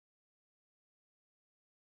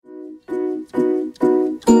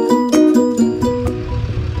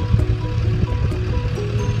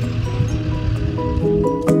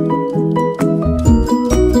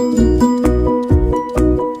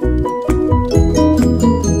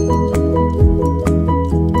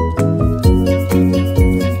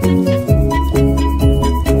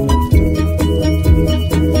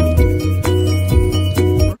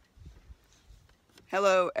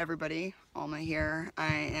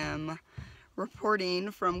am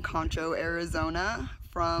reporting from Concho, Arizona,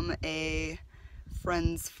 from a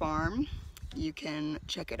friend's farm. You can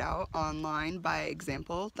check it out online by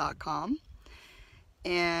example.com.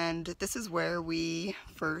 And this is where we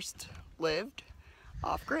first lived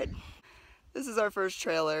off-grid. This is our first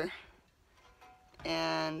trailer,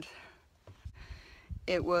 and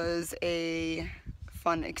it was a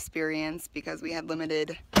fun experience because we had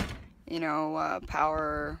limited,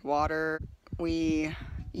 power, water. We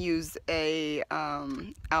use a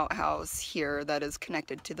outhouse here that is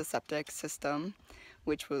connected to the septic system,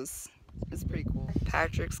 which is pretty cool.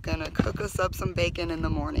 Patrick's gonna cook us up some bacon in the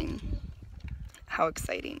morning. How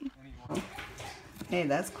exciting. Hey,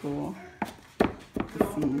 that's cool.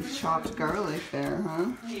 Some chopped garlic there,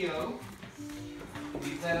 huh? Leo,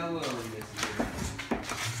 leave that alone this year.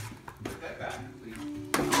 Put that back, please.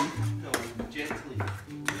 No, gently.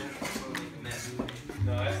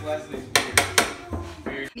 No, that's Leslie's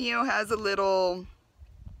beard. Neo has a little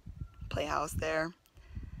playhouse there.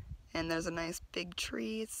 And there's a nice big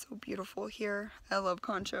tree. It's so beautiful here. I love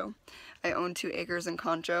Concho. I own 2 acres in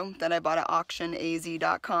Concho that I bought at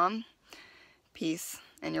auctionaz.com. Peace,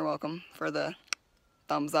 and you're welcome for the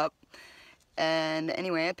thumbs up. And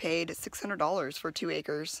anyway, I paid $600 for 2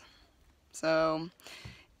 acres. So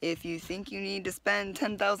if you think you need to spend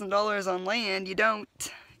 $10,000 on land, you don't.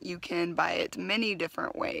 You can buy it many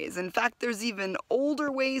different ways. In fact, there's even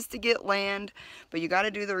older ways to get land, but you got to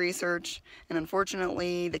do the research. And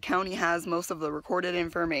unfortunately, the county has most of the recorded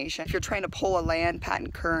information. If you're trying to pull a land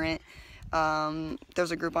patent current, there's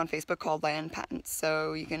a group on Facebook called Land Patents,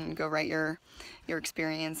 so you can go write your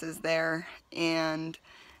experiences there and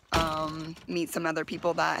meet some other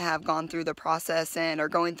people that have gone through the process and are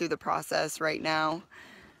going through the process right now.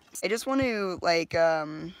 I just want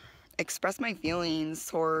to express my feelings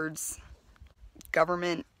towards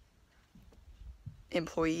government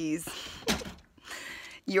employees.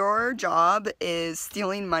 Your job is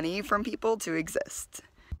stealing money from people to exist.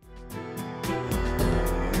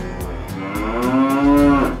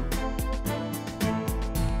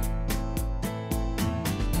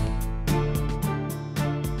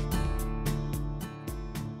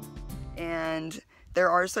 And there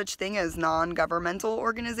are such things as non-governmental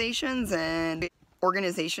organizations and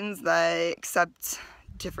organizations that accept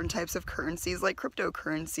different types of currencies, like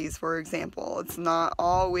cryptocurrencies, for example. It's not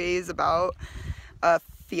always about a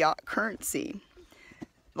fiat currency.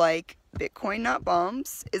 Like Bitcoin Not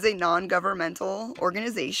Bombs is a non-governmental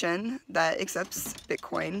organization that accepts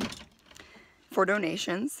Bitcoin for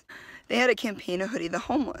donations. They had a campaign to hoodie the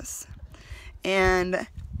homeless. And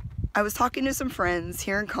I was talking to some friends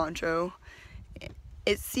here in Concho.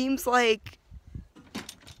 It seems like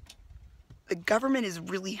the government is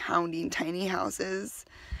really hounding tiny houses,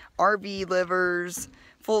 RV livers,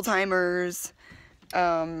 full-timers,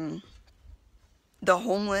 the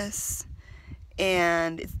homeless,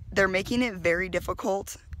 and they're making it very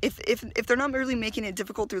difficult. If they're not really making it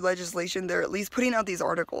difficult through legislation, they're at least putting out these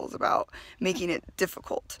articles about making it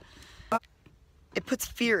difficult. It puts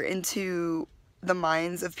fear into the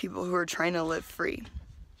minds of people who are trying to live free.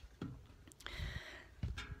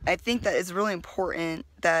 I think that it's really important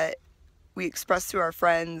that we express to our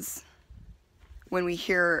friends when we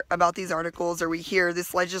hear about these articles or we hear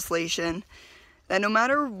this legislation that no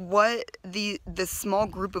matter what this small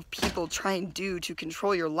group of people try and do to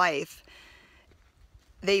control your life,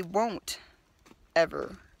 they won't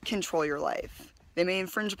ever control your life. They may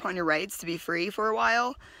infringe upon your rights to be free for a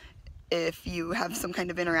while if you have some kind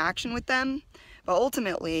of interaction with them, but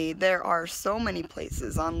ultimately there are so many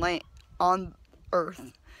places on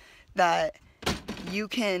Earth that you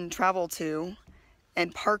can travel to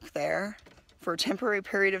and park there for a temporary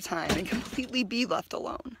period of time and completely be left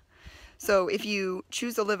alone. So if you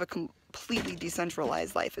choose to live a completely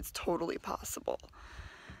decentralized life, it's totally possible.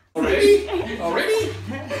 Already? Already?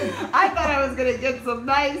 I thought I was gonna get some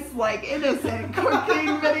nice, innocent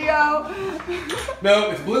cooking video.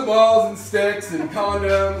 No, it's blue balls and sticks and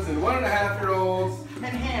condoms and 1.5-year-olds. And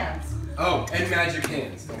hands. Oh, and magic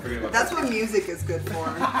hands. Don't forget about that. That's what music is good for.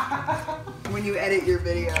 When you edit your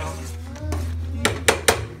video.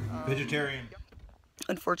 Vegetarian.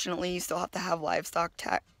 Unfortunately, you still have to have livestock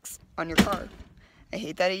tax on your car. I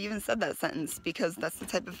hate that I even said that sentence because that's the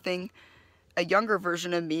type of thing a younger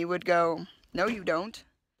version of me would go, no you don't.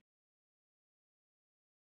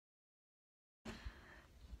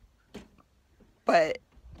 But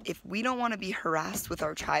if we don't want to be harassed with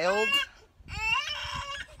our child,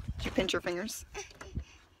 did you pinch your fingers?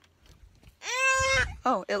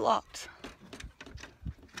 Oh, it locked.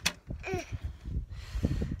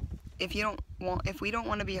 If we don't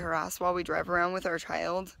want to be harassed while we drive around with our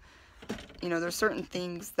child, you know, there's certain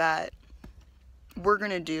things that we're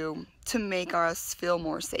going to do to make us feel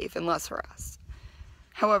more safe and less harassed.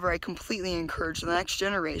 However, I completely encourage the next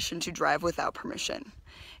generation to drive without permission.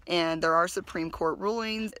 And there are Supreme Court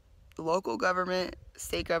rulings, local government,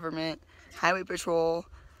 state government, highway patrol,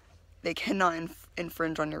 they cannot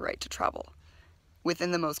infringe on your right to travel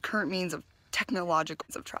within the most current means of technological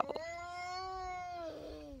means of travel.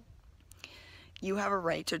 You have a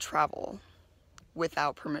right to travel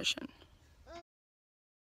without permission.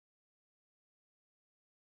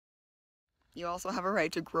 You also have a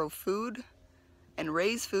right to grow food and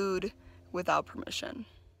raise food without permission.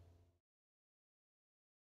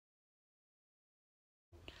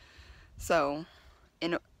 So,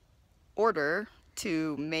 in order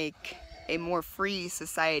to make a more free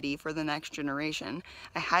society for the next generation,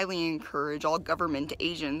 I highly encourage all government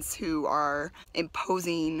agents who are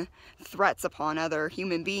imposing threats upon other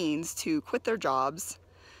human beings to quit their jobs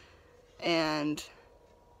and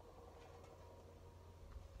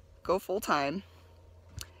go full-time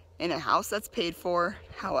in a house that's paid for,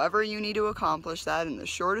 however you need to accomplish that in the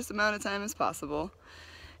shortest amount of time as possible,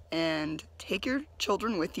 and take your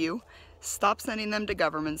children with you, stop sending them to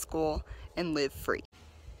government school, and live free.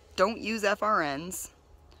 Don't use FRNs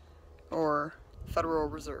or Federal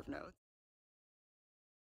Reserve notes.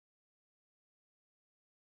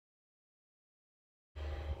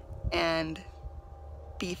 And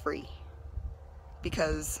be free,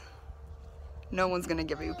 because no one's going to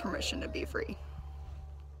give you permission to be free.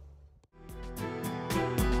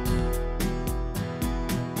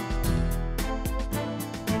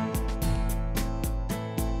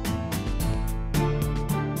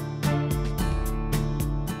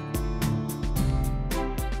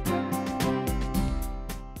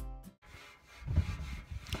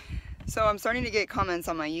 So I'm starting to get comments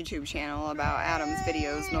on my YouTube channel about Adam's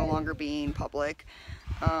videos no longer being public,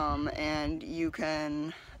 and you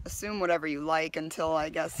can assume whatever you like until I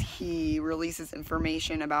guess he releases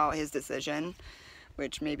information about his decision,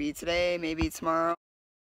 which may be today, maybe tomorrow.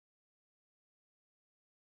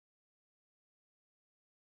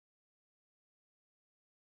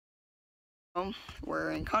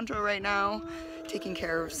 We're in Concho right now, taking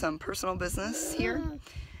care of some personal business here,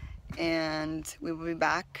 and we will be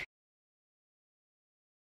back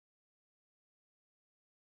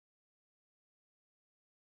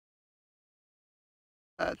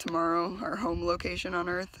tomorrow, our home location on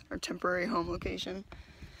Earth, our temporary home location,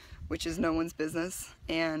 which is no one's business.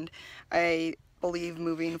 And I believe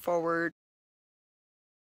moving forward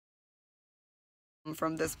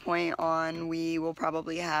from this point on, we will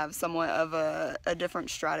probably have somewhat of a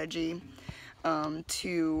different strategy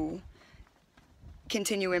to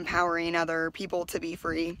continue empowering other people to be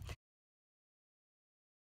free.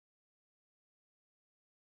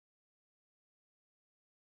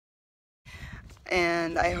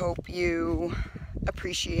 And I hope you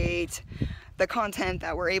appreciate the content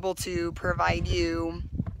that we're able to provide you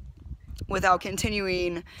without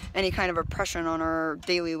continuing any kind of oppression on our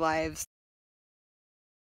daily lives.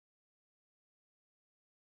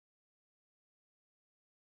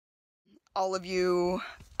 All of you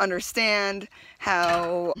understand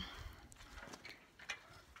how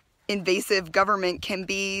invasive government can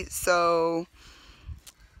be, so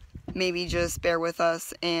maybe just bear with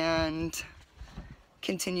us and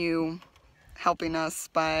continue helping us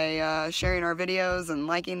by sharing our videos and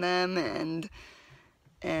liking them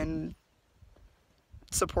and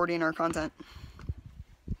supporting our content.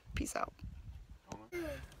 Peace out.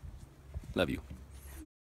 Love you.